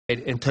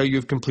until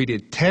you've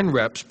completed 10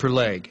 reps per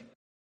leg.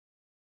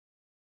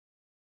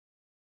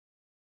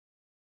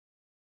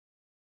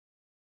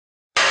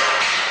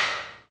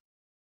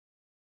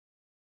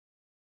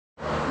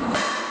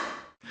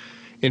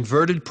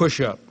 Inverted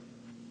push-up.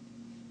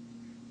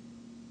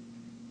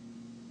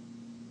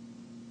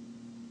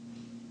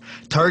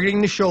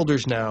 Targeting the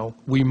shoulders now,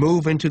 we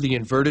move into the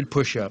inverted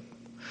push-up.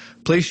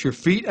 Place your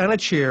feet on a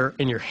chair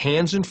and your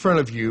hands in front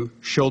of you,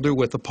 shoulder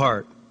width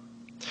apart.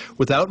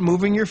 Without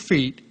moving your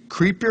feet,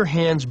 creep your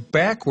hands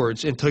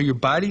backwards until your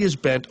body is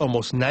bent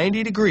almost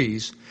 90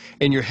 degrees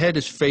and your head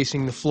is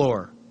facing the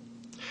floor.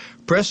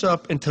 Press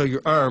up until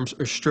your arms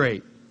are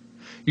straight.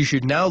 You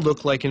should now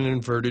look like an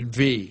inverted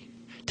V.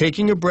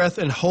 Taking a breath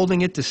and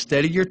holding it to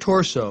steady your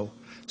torso,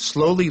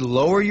 slowly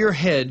lower your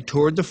head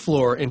toward the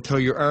floor until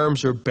your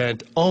arms are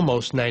bent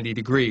almost 90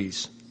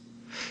 degrees.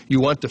 You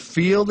want to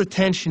feel the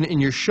tension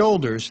in your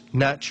shoulders,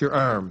 not your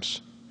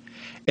arms.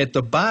 At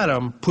the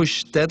bottom,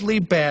 push steadily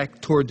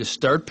back toward the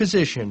start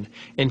position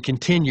and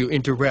continue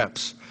into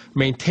reps,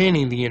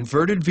 maintaining the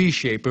inverted V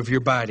shape of your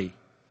body.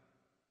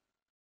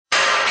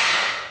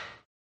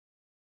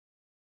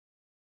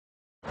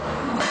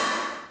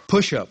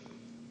 Push-up.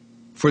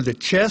 For the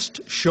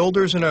chest,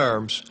 shoulders, and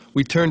arms,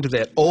 we turn to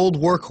that old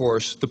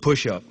workhorse, the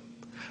push-up.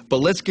 But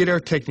let's get our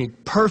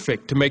technique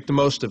perfect to make the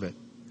most of it.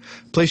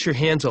 Place your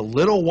hands a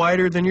little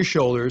wider than your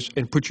shoulders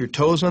and put your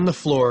toes on the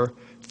floor,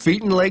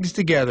 feet and legs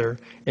together,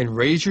 and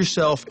raise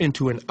yourself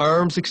into an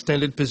arms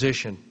extended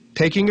position.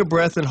 Taking a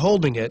breath and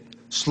holding it,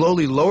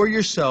 slowly lower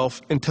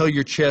yourself until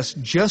your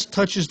chest just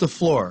touches the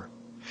floor.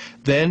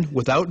 Then,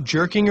 without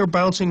jerking or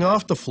bouncing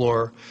off the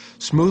floor,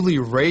 smoothly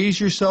raise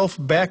yourself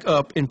back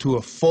up into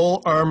a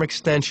full arm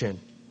extension.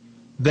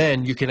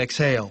 Then you can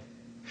exhale.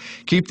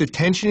 Keep the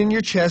tension in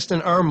your chest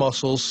and arm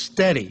muscles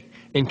steady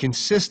and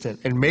consistent,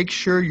 and make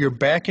sure your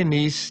back and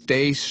knees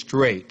stay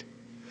straight.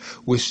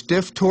 With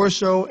stiff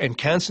torso and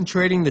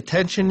concentrating the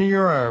tension in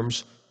your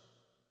arms,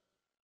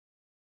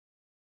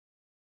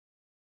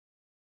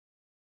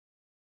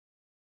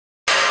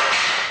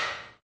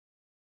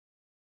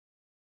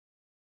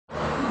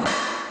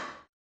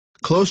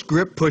 close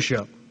grip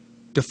push-up.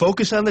 To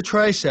focus on the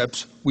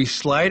triceps, we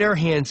slide our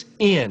hands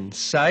in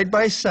side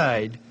by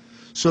side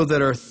so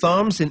that our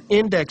thumbs and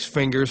index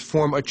fingers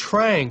form a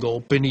triangle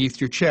beneath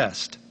your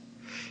chest.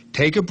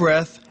 Take a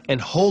breath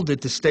and hold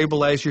it to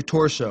stabilize your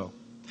torso.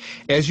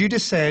 As you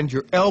descend,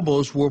 your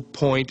elbows will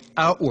point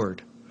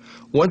outward.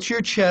 Once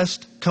your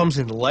chest comes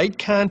in light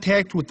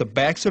contact with the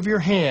backs of your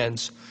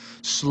hands,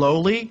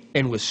 slowly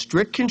and with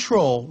strict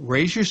control,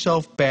 raise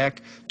yourself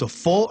back to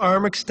full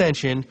arm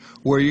extension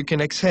where you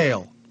can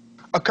exhale.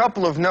 A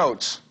couple of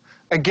notes.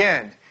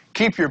 Again,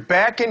 keep your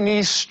back and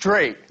knees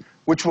straight,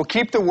 which will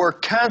keep the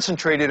work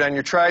concentrated on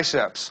your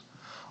triceps.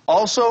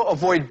 Also,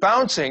 avoid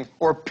bouncing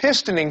or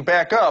pistoning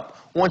back up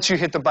once you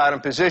hit the bottom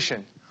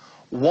position.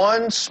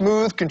 One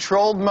smooth,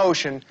 controlled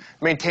motion,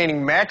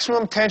 maintaining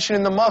maximum tension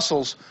in the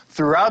muscles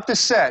throughout the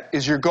set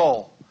is your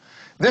goal.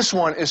 This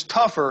one is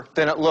tougher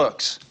than it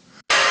looks.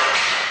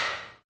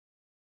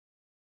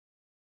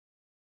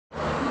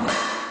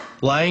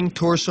 Lying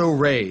torso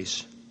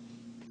raise.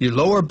 Your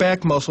lower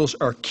back muscles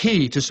are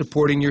key to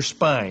supporting your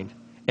spine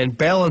and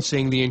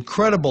balancing the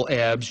incredible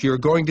abs you're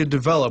going to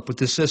develop with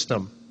this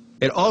system.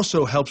 It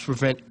also helps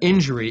prevent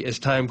injury as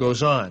time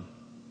goes on.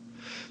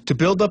 To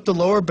build up the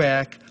lower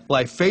back,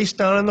 lie face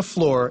down on the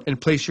floor and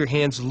place your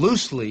hands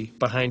loosely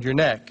behind your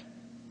neck.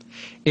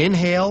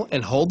 Inhale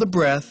and hold the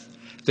breath,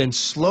 then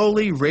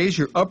slowly raise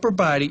your upper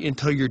body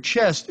until your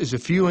chest is a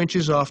few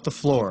inches off the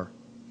floor.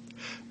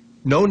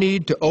 No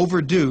need to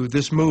overdo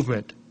this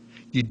movement.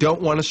 You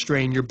don't want to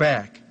strain your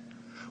back.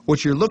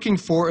 What you're looking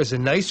for is a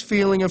nice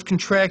feeling of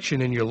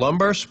contraction in your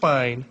lumbar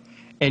spine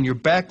and your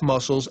back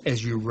muscles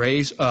as you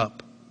raise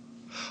up.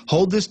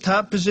 Hold this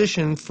top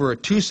position for a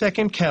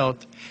 2-second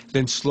count,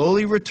 then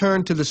slowly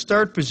return to the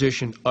start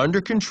position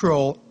under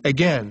control.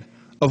 Again,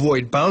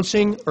 avoid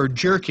bouncing or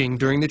jerking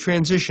during the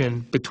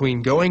transition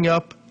between going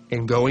up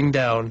and going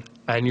down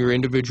on your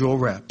individual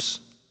reps.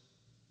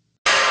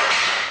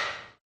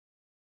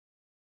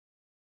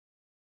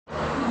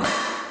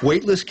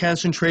 Weightless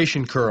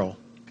concentration curl.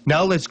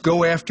 Now let's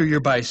go after your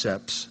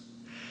biceps.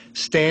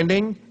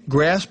 Standing,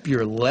 grasp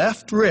your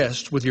left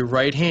wrist with your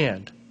right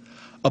hand.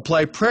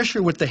 Apply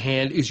pressure with the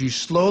hand as you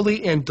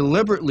slowly and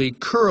deliberately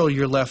curl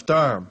your left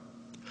arm.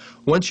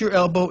 Once your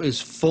elbow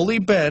is fully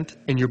bent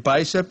and your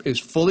bicep is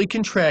fully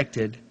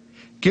contracted,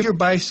 give your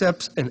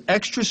biceps an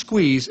extra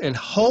squeeze and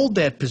hold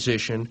that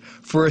position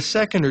for a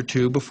second or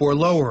two before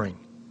lowering.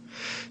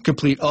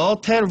 Complete all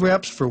 10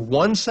 reps for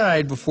one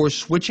side before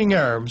switching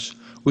arms,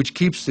 which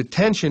keeps the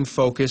tension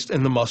focused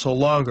in the muscle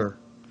longer.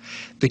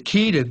 The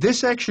key to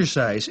this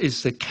exercise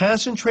is to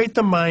concentrate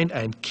the mind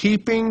on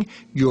keeping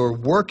your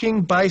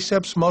working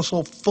biceps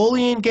muscle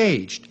fully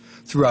engaged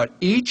throughout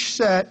each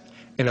set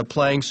and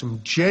applying some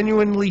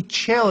genuinely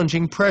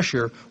challenging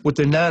pressure with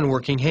the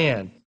non-working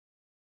hand.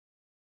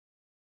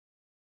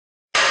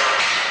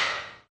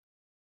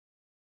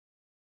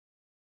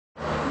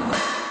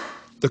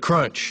 The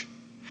crunch.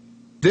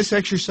 This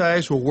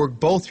exercise will work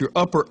both your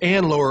upper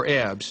and lower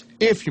abs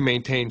if you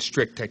maintain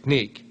strict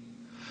technique.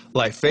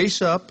 Lie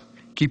face up,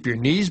 keep your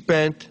knees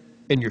bent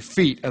and your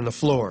feet on the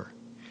floor.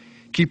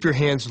 Keep your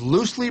hands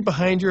loosely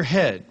behind your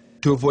head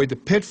to avoid the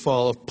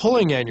pitfall of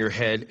pulling on your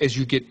head as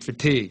you get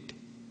fatigued.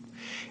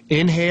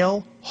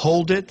 Inhale,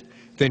 hold it,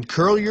 then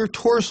curl your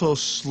torso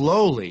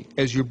slowly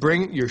as you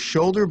bring your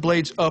shoulder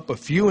blades up a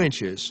few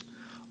inches,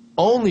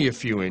 only a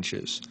few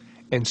inches,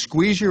 and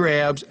squeeze your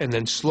abs and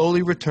then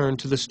slowly return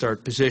to the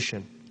start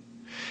position.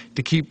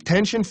 To keep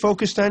tension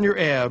focused on your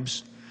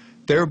abs,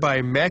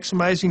 thereby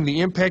maximizing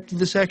the impact of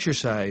this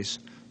exercise,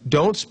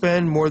 don't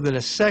spend more than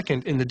a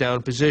second in the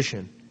down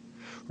position.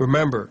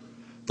 Remember,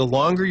 the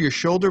longer your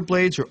shoulder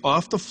blades are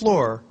off the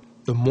floor,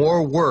 the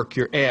more work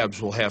your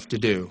abs will have to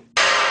do.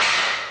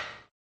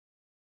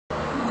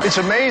 It's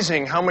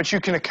amazing how much you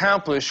can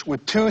accomplish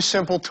with two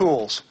simple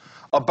tools,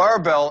 a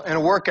barbell and a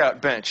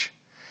workout bench.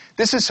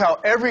 This is how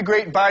every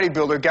great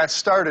bodybuilder got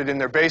started in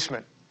their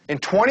basement. In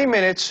 20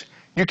 minutes,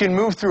 you can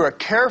move through a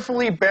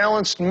carefully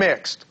balanced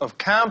mix of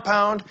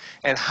compound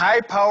and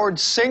high-powered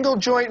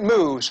single-joint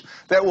moves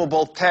that will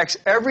both tax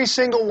every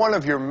single one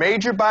of your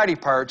major body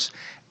parts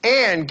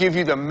and give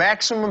you the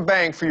maximum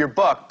bang for your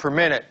buck per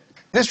minute.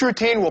 This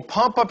routine will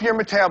pump up your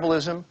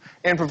metabolism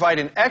and provide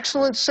an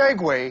excellent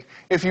segue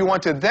if you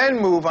want to then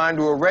move on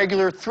to a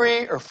regular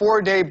 3 or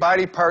 4 day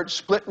body part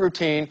split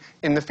routine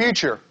in the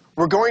future.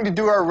 We're going to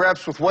do our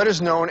reps with what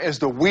is known as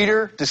the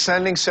Weider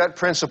descending set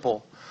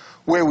principle,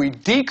 where we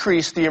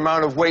decrease the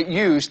amount of weight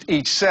used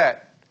each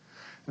set.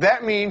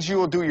 That means you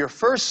will do your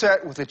first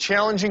set with a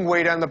challenging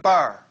weight on the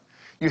bar.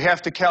 You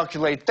have to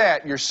calculate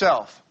that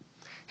yourself.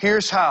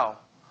 Here's how.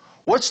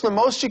 What's the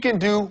most you can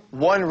do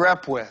one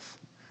rep with?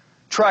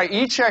 Try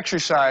each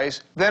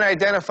exercise, then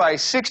identify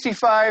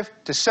 65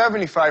 to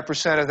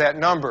 75% of that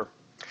number.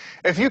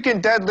 If you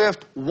can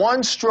deadlift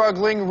one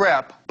struggling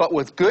rep, but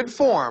with good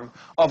form,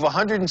 of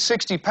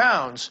 160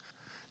 pounds,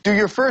 do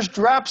your first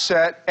drop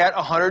set at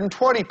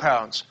 120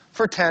 pounds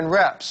for 10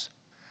 reps.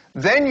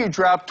 Then you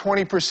drop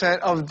 20%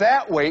 of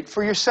that weight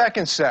for your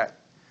second set,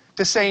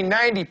 to say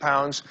 90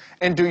 pounds,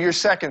 and do your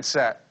second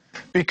set.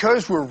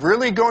 Because we're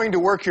really going to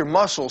work your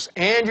muscles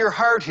and your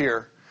heart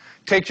here,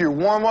 take your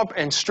warm-up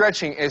and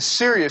stretching as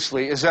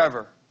seriously as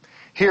ever.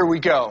 Here we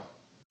go.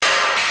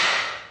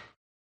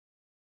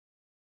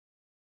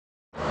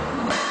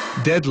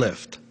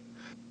 Deadlift.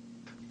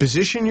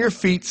 Position your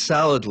feet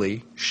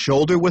solidly,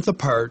 shoulder width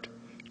apart,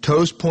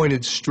 toes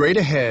pointed straight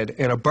ahead,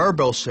 and a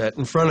barbell set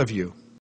in front of you.